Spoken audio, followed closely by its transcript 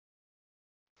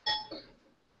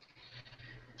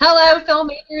Hello,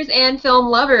 filmmakers and film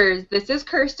lovers. This is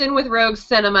Kirsten with Rogue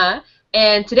Cinema,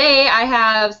 and today I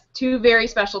have two very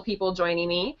special people joining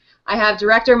me. I have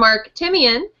director Mark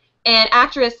Thimijan and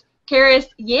actress Karis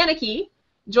Yanike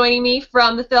joining me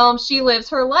from the film She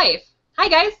Lives Her Life. Hi,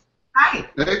 guys. Hi.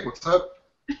 Hey, what's up?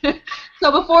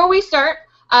 So before we start,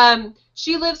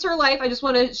 She Lives Her Life, I just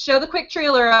want to show the quick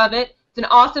trailer of it. It's an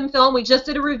awesome film. We just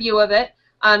did a review of it.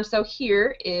 So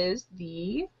here is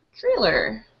the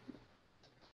trailer.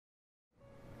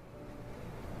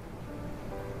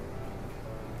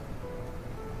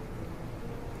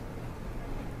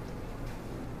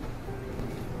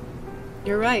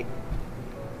 You're right.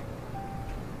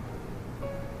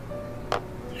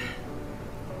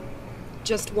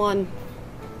 Just one,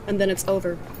 and then it's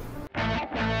over.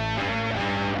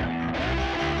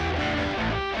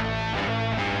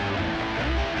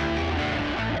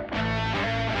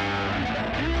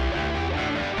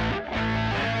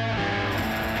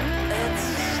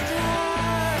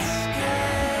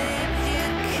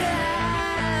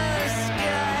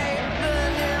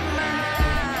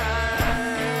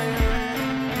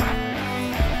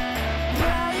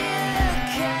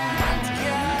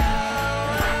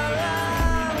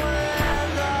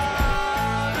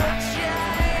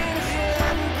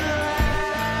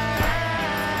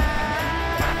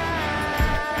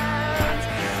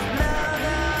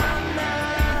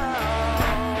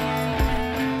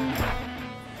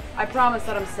 I promise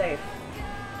that I'm safe.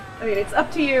 I mean, it's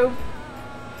up to you,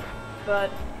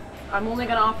 but I'm only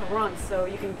gonna offer runs, so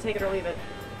you can take it or leave it.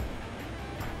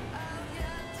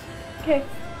 Okay,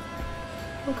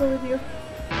 I'll go with you.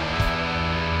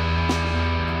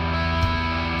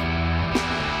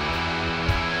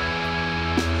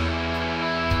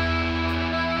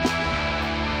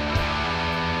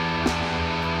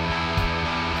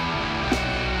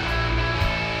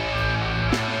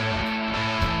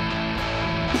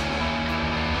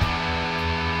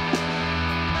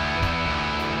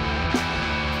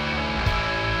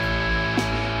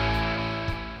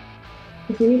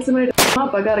 If you need somebody to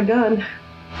up, I got a gun.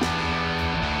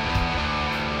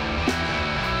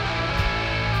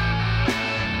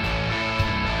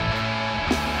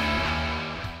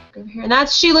 And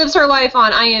that's She Lives Her Life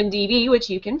on IMDb, which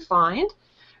you can find.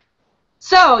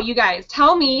 So, you guys,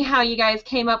 tell me how you guys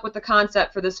came up with the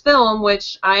concept for this film,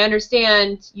 which I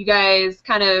understand you guys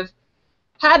kind of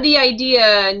had the idea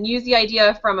and used the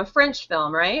idea from a French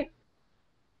film, right?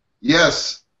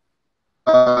 Yes.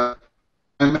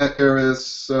 I met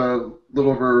Karis a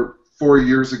little over 4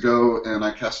 years ago, and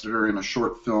I casted her in a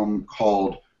short film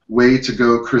called Way to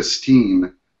Go,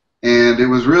 Christine. And it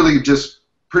was really just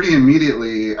pretty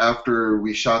immediately after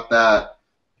we shot that.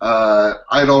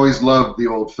 I'd always loved the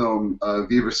old film,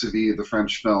 Vivre sa vie, the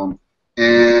French film.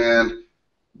 And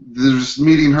just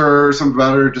meeting her, something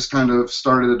about her just kind of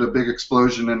started a big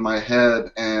explosion in my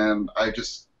head, and I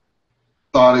just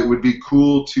thought it would be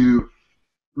cool to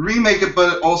remake it,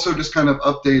 but also just kind of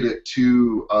update it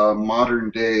to a modern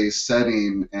day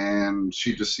setting, and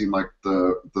she just seemed like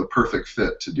the perfect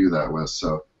fit to do that with.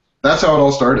 So that's how it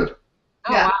all started.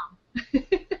 Oh, Yeah.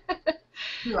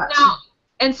 Wow. Now,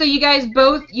 and so you guys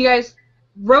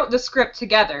wrote the script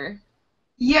together.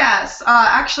 Yes,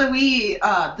 actually,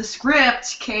 the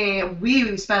script came.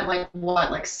 We spent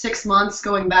like 6 months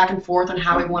going back and forth on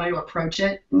how we wanted to approach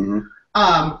it. Mm-hmm.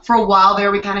 For a while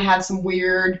there, we kind of had some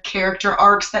weird character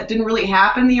arcs that didn't really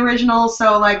happen in the original,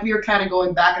 so like we were kind of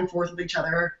going back and forth with each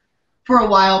other for a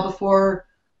while before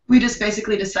we just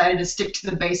basically decided to stick to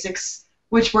the basics,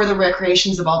 which were the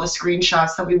recreations of all the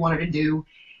screenshots that we wanted to do,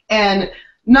 and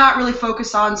not really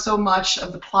focus on so much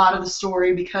of the plot of the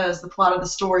story, because the plot of the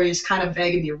story is kind of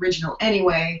vague in the original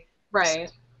anyway.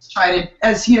 Right. So try to,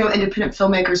 as you know, independent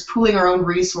filmmakers, pooling our own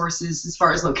resources as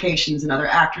far as locations and other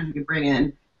actors we could bring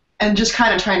in, and just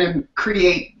kind of trying to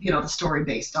create, you know, the story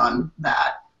based on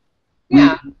that.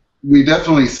 Yeah. We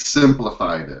definitely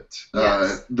simplified it.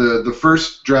 Yes. The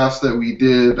first drafts that we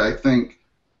did, I think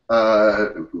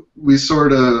we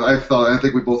sort of, I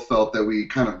think we both felt that we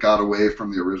kind of got away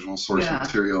from the original source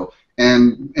material,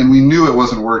 and we knew it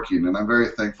wasn't working, and I'm very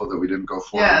thankful that we didn't go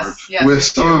forward with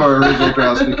some of our original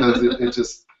drafts, because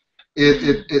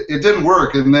it didn't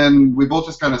work, and then we both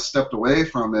just kind of stepped away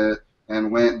from it and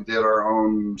went and did our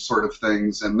own sort of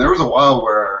things. And there was a while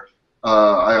where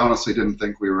I honestly didn't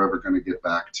think we were ever going to get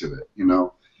back to it, you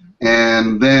know.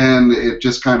 And then it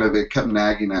just kind of, it kept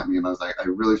nagging at me, and I was like, I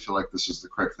really feel like this is the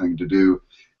correct thing to do.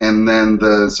 And then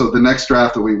so the next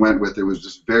draft that we went with, it was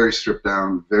just very stripped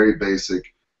down, very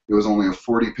basic. It was only a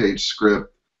 40-page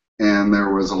script, and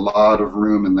there was a lot of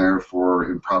room in there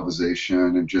for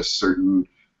improvisation and just certain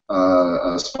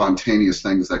spontaneous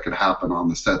things that could happen on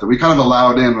the set that we kind of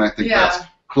allowed in, and I think that's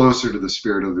closer to the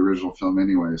spirit of the original film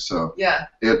anyway. So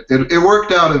it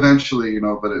worked out eventually, you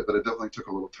know, but it definitely took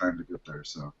a little time to get there.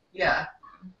 So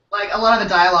like a lot of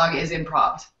the dialogue is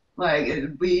improv. Like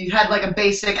we had like a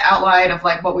basic outline of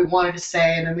like what we wanted to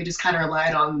say, and then we just kind of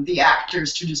relied on the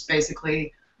actors to just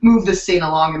basically move the scene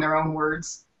along in their own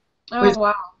words. Oh,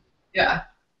 wow. Yeah.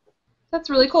 That's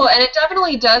really cool, and it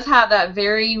definitely does have that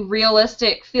very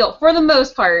realistic feel for the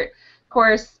most part. Of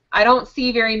course, I don't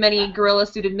see very many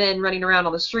gorilla-suited men running around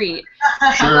on the street.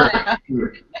 Sure.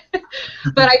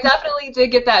 But I definitely did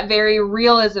get that very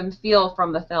realism feel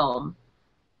from the film.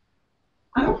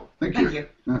 Oh, thank you.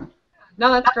 Yeah.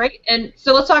 No, that's great. And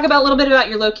so let's talk about a little bit about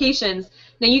your locations.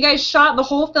 Now, you guys shot the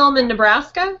whole film in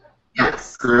Nebraska?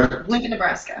 Yes. Correct. Lincoln,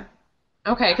 Nebraska.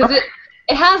 Okay, because it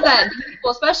has that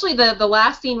beautiful, especially the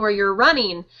last scene where you're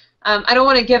running. I don't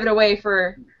want to give it away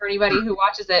for anybody who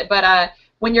watches it, but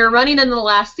when you're running in the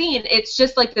last scene, it's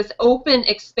just like this open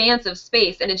expanse of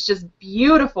space, and it's just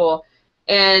beautiful.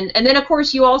 And then, of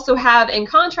course, you also have, in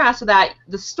contrast to that,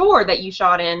 the store that you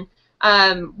shot in,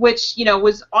 which, you know,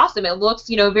 was awesome. It looks,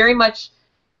 you know, very much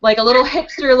like a little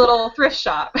hipster little thrift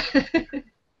shop.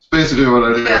 It's basically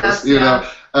what it is. You know,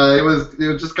 it was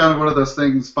just kind of one of those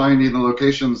things, finding the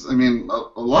locations. I mean,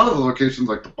 a lot of the locations,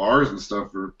 like the bars and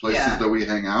stuff, are places that we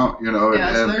hang out. You know,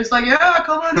 so there's like,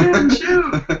 come on in,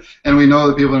 shoot. And we know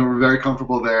the people, and we're very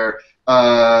comfortable there.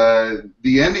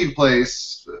 The ending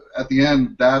place at the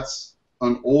end, that's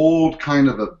an old kind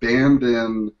of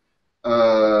abandoned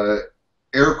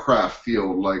aircraft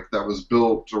field, like that was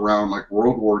built around like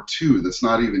World War II, that's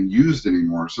not even used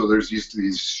anymore. So there's used to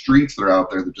these streets that are out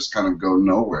there that just kind of go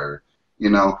nowhere, you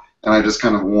know. And I just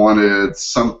kind of wanted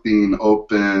something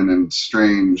open and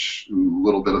strange, and a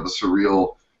little bit of a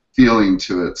surreal feeling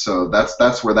to it. So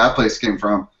that's where that place came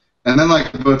from. And then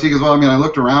like the boutique as well. I mean, I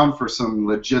looked around for some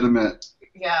legitimate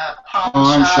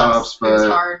pawn shops, but it was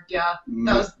hard. Yeah,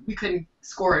 we couldn't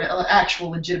score an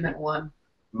actual legitimate one.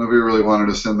 Nobody really wanted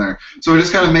us in there. So we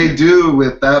just kind of made do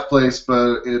with that place,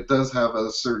 but it does have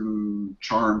a certain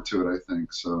charm to it, I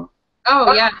think. So.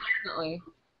 Oh, yeah, definitely.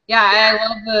 Yeah,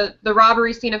 I love the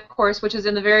robbery scene, of course, which is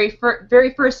in the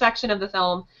very first section of the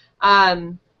film.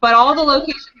 But all the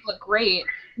locations look great.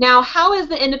 Now, how is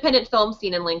the independent film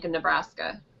scene in Lincoln,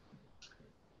 Nebraska?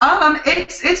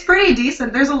 It's pretty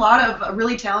decent. There's a lot of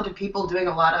really talented people doing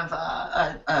a lot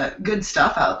of good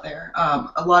stuff out there.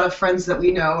 A lot of friends that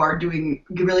we know are really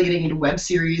getting into web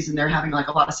series, and they're having like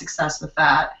a lot of success with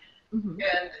that. Mm-hmm.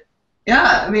 And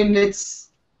yeah, I mean,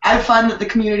 I find that the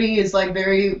community is like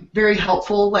very, very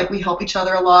helpful. Like we help each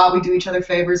other a lot. We do each other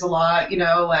favors a lot. You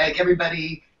know, like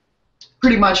everybody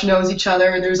pretty much knows each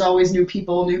other. There's always new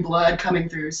people, new blood coming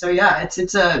through. So yeah,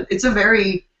 it's a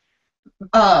very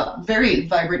very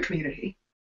vibrant community,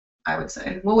 I would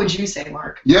say. What would you say,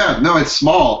 Mark? Yeah, no, it's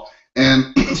small,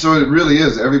 and so it really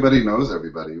is. Everybody knows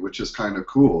everybody, which is kind of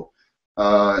cool.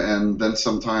 And then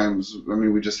sometimes, I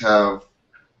mean, we just have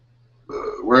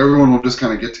where everyone will just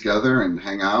kind of get together and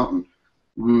hang out, and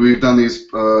we've done these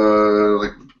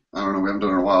like, I don't know, we haven't done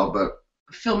it in a while, but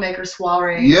filmmaker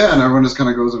soiree. Yeah, and everyone just kind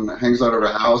of goes and hangs out at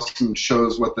a house and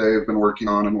shows what they've been working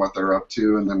on and what they're up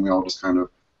to, and then we all just kind of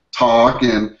talk.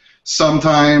 And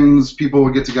sometimes people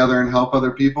will get together and help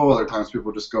other people. Other times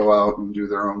people just go out and do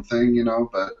their own thing, you know.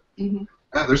 But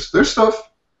yeah, there's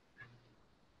stuff.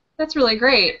 That's really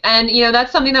great. And, you know,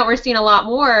 that's something that we're seeing a lot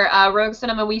more. Rogue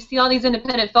Cinema, we see all these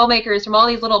independent filmmakers from all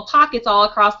these little pockets all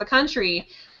across the country.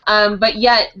 But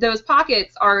yet those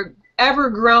pockets are ever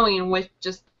growing with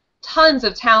just tons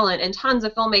of talent and tons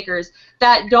of filmmakers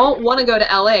that don't want to go to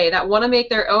LA, that want to make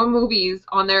their own movies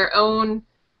on their own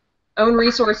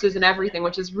resources and everything,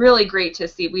 which is really great to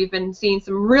see. We've been seeing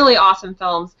some really awesome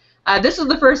films. This is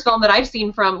the first film that I've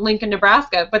seen from Lincoln,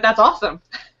 Nebraska, but that's awesome.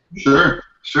 Sure.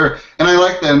 And I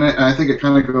like that, and I think it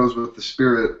kind of goes with the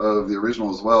spirit of the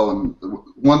original as well. And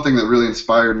one thing that really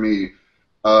inspired me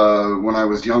when I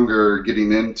was younger,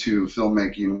 getting into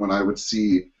filmmaking, when I would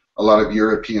see a lot of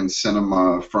European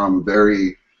cinema from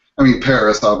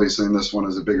Paris, obviously, and this one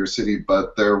is a bigger city,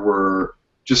 but there were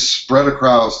just spread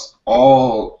across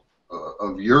all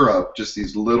of Europe, just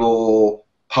these little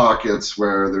pockets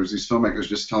where there's these filmmakers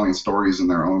just telling stories in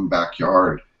their own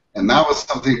backyard. And that was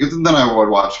something, because then I would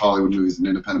watch Hollywood movies and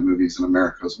independent movies in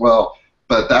America as well,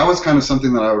 but that was kind of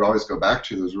something that I would always go back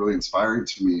to that was really inspiring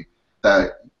to me,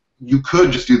 that you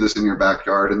could just do this in your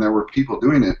backyard, and there were people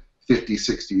doing it 50,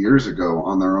 60 years ago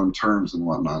on their own terms and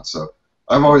whatnot. So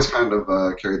I've always kind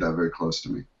of carried that very close to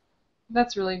me.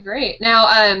 That's really great. Now,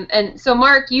 and so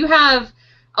Mark, you have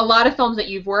a lot of films that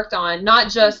you've worked on, not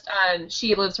just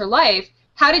She Lives Her Life.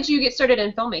 how did you get started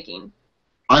in filmmaking?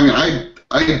 I mean,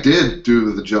 I did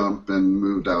do the jump and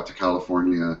moved out to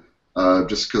California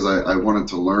just because I wanted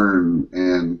to learn.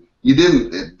 And you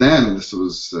didn't then. This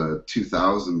was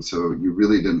 2000, so you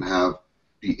really didn't have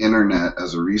the internet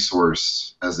as a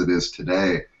resource as it is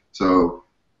today. So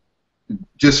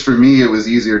just for me, it was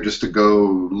easier just to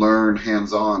go learn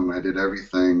hands-on. I did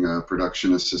everything: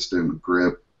 production assistant,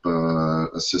 grip,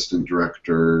 assistant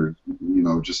director. You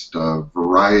know, just a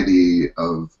variety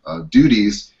of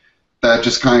duties that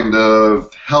just kind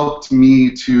of helped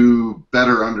me to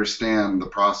better understand the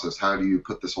process. How do you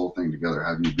put this whole thing together?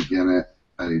 How do you begin it?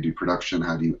 How do you do production?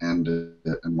 How do you end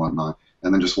it, and whatnot?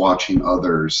 And then just watching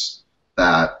others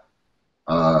that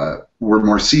were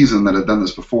more seasoned, that had done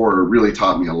this before, really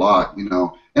taught me a lot, you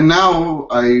know. And now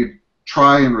I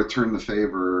try and return the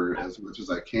favor as much as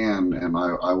I can, and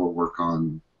I will work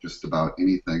on just about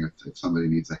anything if somebody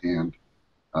needs a hand,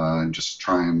 and just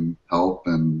try and help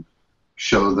and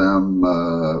show them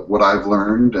what I've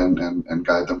learned and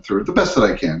guide them through it the best that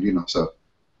I can, you know. So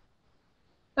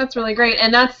that's really great.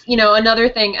 And that's, you know, another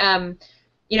thing,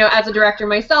 you know, as a director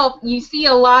myself, you see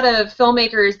a lot of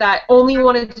filmmakers that only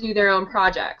want to do their own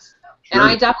projects. Sure. And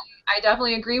I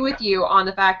definitely agree with you on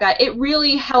the fact that it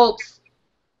really helps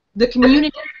the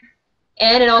community,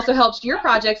 and it also helps your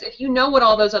projects if you know what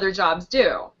all those other jobs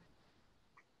do.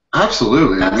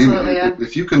 Absolutely. I mean,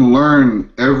 if you can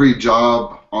learn every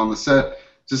job on the set,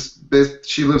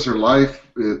 she lives her life.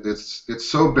 It's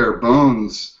so bare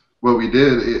bones. What we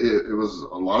did, it was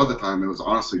a lot of the time. It was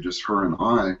honestly just her and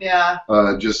I. Yeah.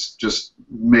 Just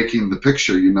making the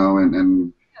picture, you know,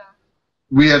 and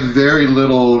we had very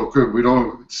little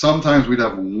crew. Sometimes we'd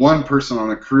have one person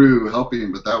on a crew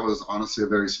helping, but that was honestly a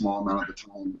very small amount of the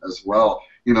time as well.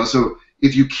 You know, so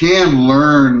if you can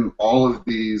learn all of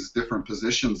these different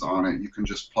positions on it, you can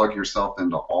just plug yourself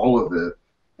into all of it,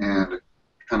 and it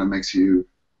kind of makes you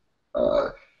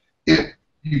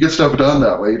you get stuff done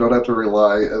that way. You don't have to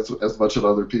rely as much on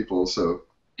other people. So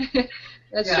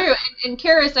that's true. And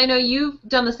Karis, I know you've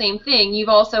done the same thing. You've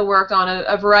also worked on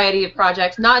a variety of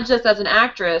projects, not just as an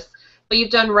actress, but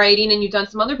you've done writing and you've done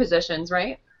some other positions,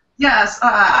 right? Yes,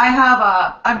 I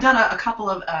have. I've done a couple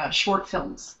of short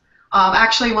films.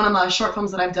 Actually, one of my short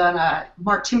films that I've done,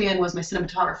 Mark Thimijan was my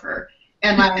cinematographer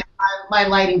and my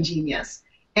lighting genius.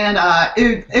 And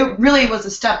it really was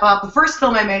a step up. The first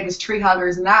film I made was Tree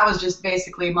Huggers, and that was just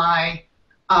basically my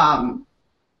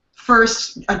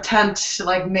first attempt to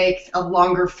like make a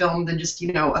longer film than just,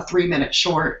 you know, a 3-minute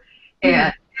short.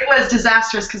 And it was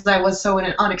disastrous because I was so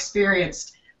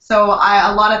unexperienced. So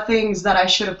a lot of things that I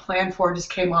should have planned for just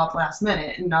came off last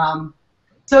minute. And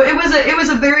so it was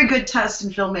a very good test in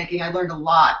filmmaking. I learned a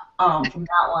lot from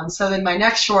that one. So then my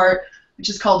next short, which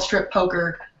is called Strip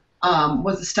Poker,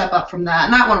 was a step up from that,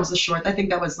 and that one was a short. I think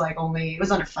that was like it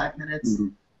was under 5 minutes.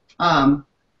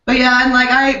 But yeah, and like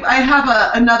I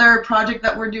have another project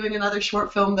that we're doing, another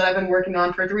short film that I've been working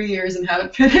on for 3 years and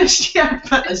haven't finished yet.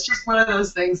 But it's just one of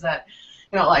those things that,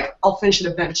 you know, like I'll finish it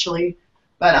eventually.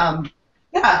 But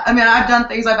yeah, I mean, I've done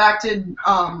things. I've acted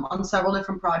on several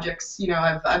different projects. You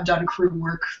know, I've done crew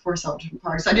work for several different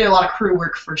projects. I did a lot of crew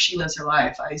work for She Lives Her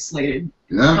Life. I slated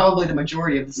probably the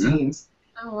majority of the scenes.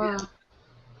 Oh wow.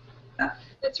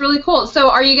 That's really cool. So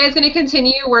are you guys going to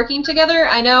continue working together?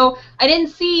 I know I didn't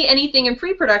see anything in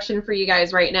pre-production for you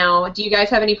guys right now. Do you guys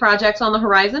have any projects on the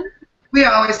horizon? We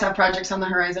always have projects on the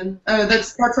horizon.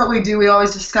 That's what we do. We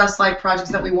always discuss like projects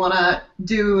that we want to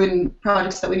do and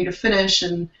projects that we need to finish,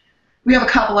 and we have a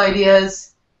couple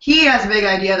ideas. He has a big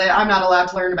idea that I'm not allowed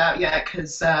to learn about yet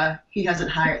because he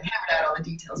hasn't hammered out all the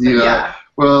details. But yeah.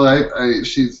 Well,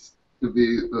 she's to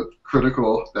be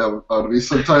critical of me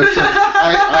sometimes. So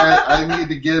I need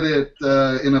to get it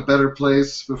in a better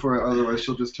place before, otherwise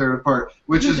she'll just tear it apart,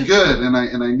 which is good, and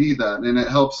I need that, and it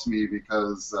helps me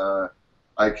because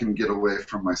I can get away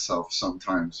from myself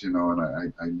sometimes, you know,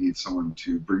 and I need someone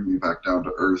to bring me back down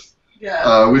to earth,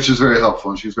 which is very helpful,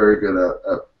 and she's very good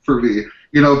at for me,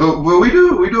 you know. But we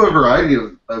do a variety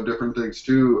of different things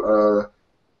too.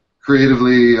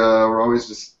 Creatively, we're always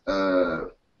just.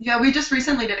 Yeah, we just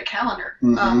recently did a calendar.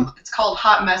 It's called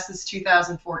Hot Messes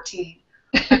 2014.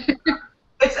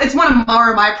 It's one of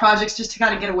my projects just to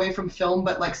kind of get away from film,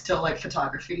 but like still like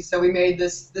photography. So we made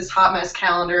this hot mess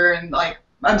calendar, and like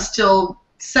I'm still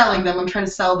selling them. I'm trying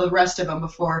to sell the rest of them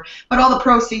before, but all the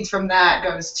proceeds from that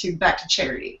goes back to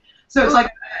charity. So it's like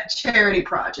a charity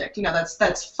project. You know,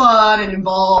 that's fun and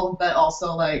involved, but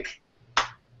also like,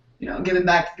 you know, giving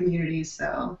back to the community.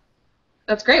 So.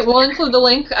 That's great. We'll include the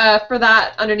link for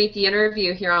that underneath the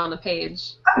interview here on the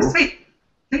page. Oh, sweet.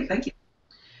 Thank you.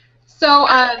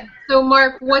 So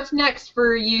Mark, what's next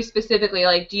for you specifically?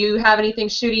 Like, do you have anything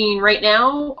shooting right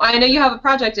now? I know you have a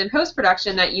project in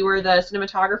post-production that you were the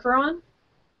cinematographer on.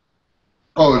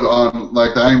 Oh, on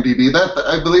like the IMDb, that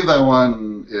I believe that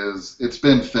one it's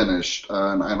been finished,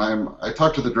 and I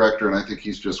talked to the director, and I think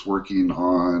he's just working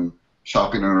on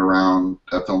shopping it around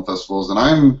at film festivals, and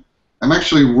I'm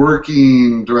actually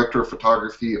working director of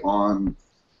photography on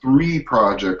 3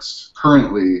 projects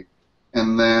currently,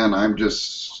 and then I'm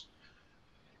just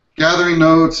gathering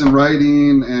notes and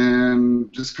writing and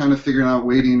just kind of figuring out,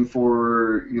 waiting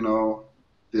for,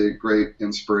 the great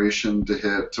inspiration to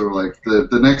hit, to like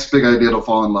the next big idea to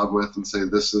fall in love with and say,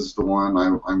 this is the one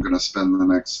I'm going to spend the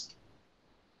next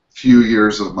few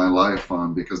years of my life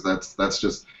on, because that's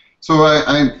just, so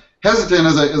I'm hesitant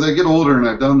as I get older, and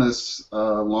I've done this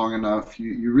long enough.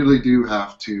 You really do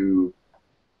have to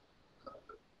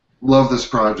love this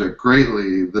project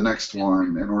greatly, the next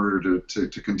one, in order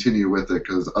to continue with it,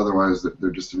 because otherwise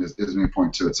there just isn't any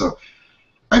point to it. So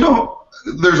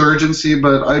there's urgency,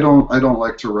 but I don't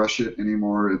like to rush it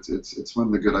anymore. It's when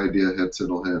the good idea hits,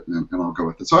 it'll hit, and I'll go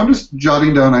with it. So I'm just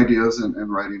jotting down ideas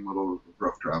and writing little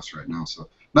rough drafts right now. So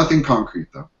nothing concrete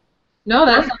though. No,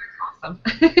 that's awesome.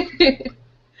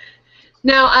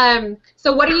 Now,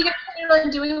 so what are you guys planning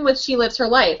on doing with She Lives Her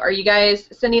Life? Are you guys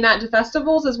sending that to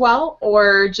festivals as well,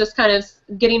 or just kind of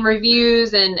getting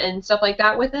reviews and stuff like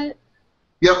that with it?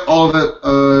 Yep, all of it.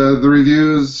 The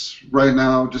reviews right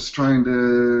now, just trying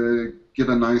to get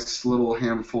a nice little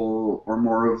handful or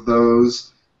more of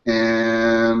those,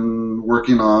 and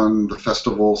working on the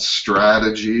festival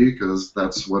strategy, because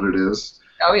that's what it is.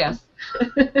 Oh, yes.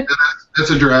 It's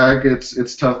a drag.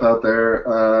 It's tough out there,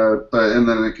 and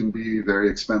then it can be very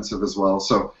expensive as well.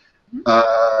 So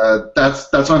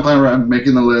that's what I'm planning around,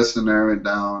 making the list and narrowing it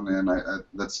down, and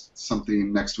that's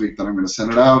something next week that I'm going to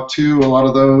send it out to a lot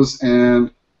of those,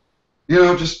 and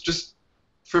just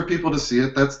for people to see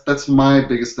it. That's my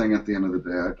biggest thing at the end of the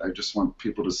day. I just want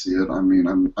people to see it. I mean,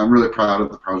 I'm really proud of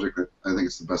the project. I think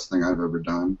it's the best thing I've ever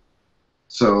done.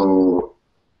 So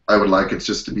I would like it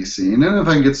just to be seen, and if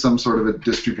I can get some sort of a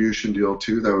distribution deal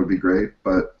too, that would be great.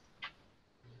 But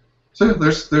so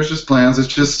there's just plans.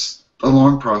 It's just a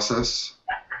long process.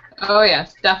 Oh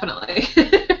yes, definitely.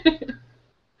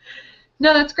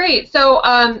 No, that's great. So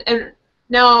and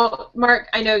now, Mark,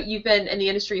 I know you've been in the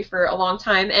industry for a long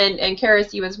time, and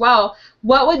Karis, you as well.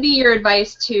 What would be your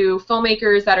advice to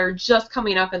filmmakers that are just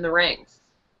coming up in the ranks?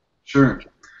 Sure.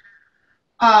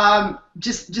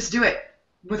 Just do it.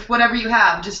 With whatever you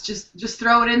have, just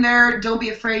throw it in there. Don't be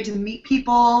afraid to meet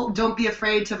people. Don't be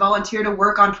afraid to volunteer to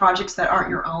work on projects that aren't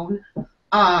your own.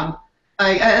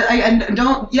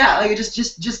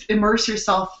 Just immerse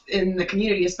yourself in the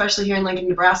community, especially here in Lincoln,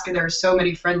 Nebraska. There are so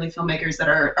many friendly filmmakers that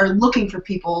are looking for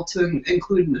people to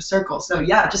include in the circle. So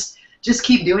yeah, just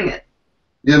keep doing it.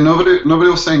 Yeah, nobody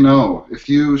will say no if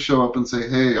you show up and say,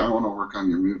 hey, I want to work on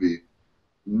your movie.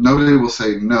 Nobody will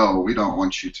say, no, we don't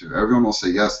want you to. Everyone will say,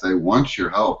 yes, they want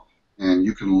your help. And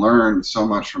you can learn so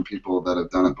much from people that have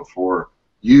done it before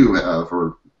you have,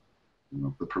 or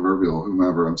the proverbial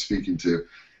whomever I'm speaking to.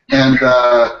 And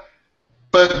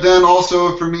but then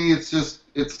also for me,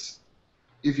 it's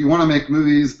if you want to make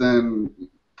movies, then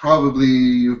probably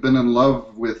you've been in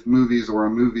love with movies or a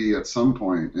movie at some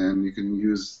point, and you can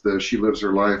use the She Lives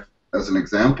Her Life as an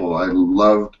example. I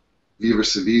loved Vivre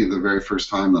sa vie the very first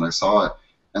time that I saw it,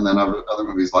 and then other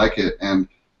movies like it, and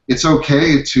it's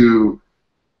okay to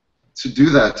do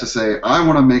that, to say, I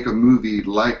want to make a movie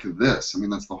like this. I mean,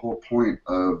 that's the whole point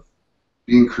of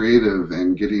being creative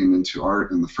and getting into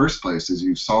art in the first place, is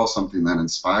you saw something that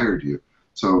inspired you.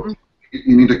 So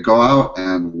you need to go out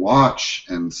and watch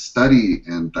and study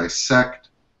and dissect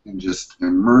and just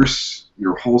immerse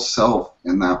your whole self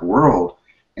in that world,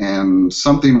 and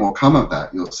something will come of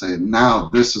that. You'll say, now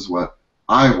this is what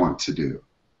I want to do.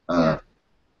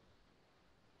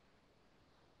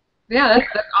 Yeah,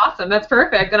 that's awesome. That's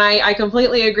perfect, and I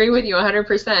completely agree with you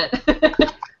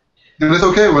 100%. And it's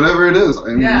okay, whatever it is. I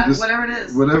mean, yeah, whatever it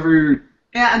is. Whatever.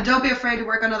 Yeah, and don't be afraid to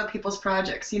work on other people's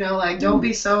projects. Don't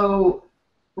be so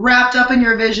wrapped up in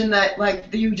your vision that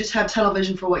you just have tunnel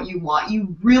vision for what you want.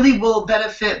 You really will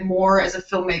benefit more as a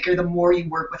filmmaker the more you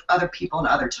work with other people and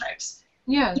other types.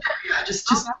 Yeah. Yeah, just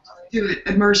do it.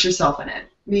 Immerse yourself in it.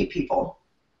 Meet people.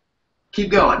 Keep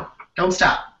going. Don't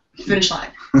stop. Finish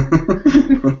line.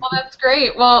 Well, that's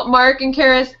great. Well, Mark and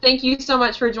Karis, thank you so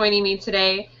much for joining me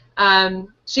today.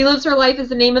 She Lives Her Life is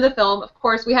the name of the film. Of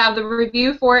course, we have the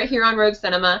review for it here on Rogue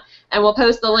Cinema, and we'll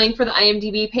post the link for the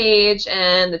IMDb page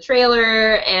and the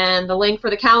trailer and the link for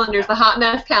the calendars, the Hot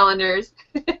Mess calendars.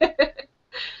 So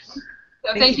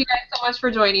thank you guys so much for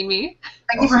joining me.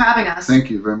 Thank you for having us. Thank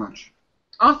you very much.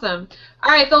 Awesome.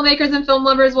 All right, filmmakers and film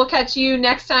lovers, we'll catch you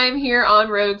next time here on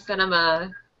Rogue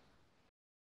Cinema.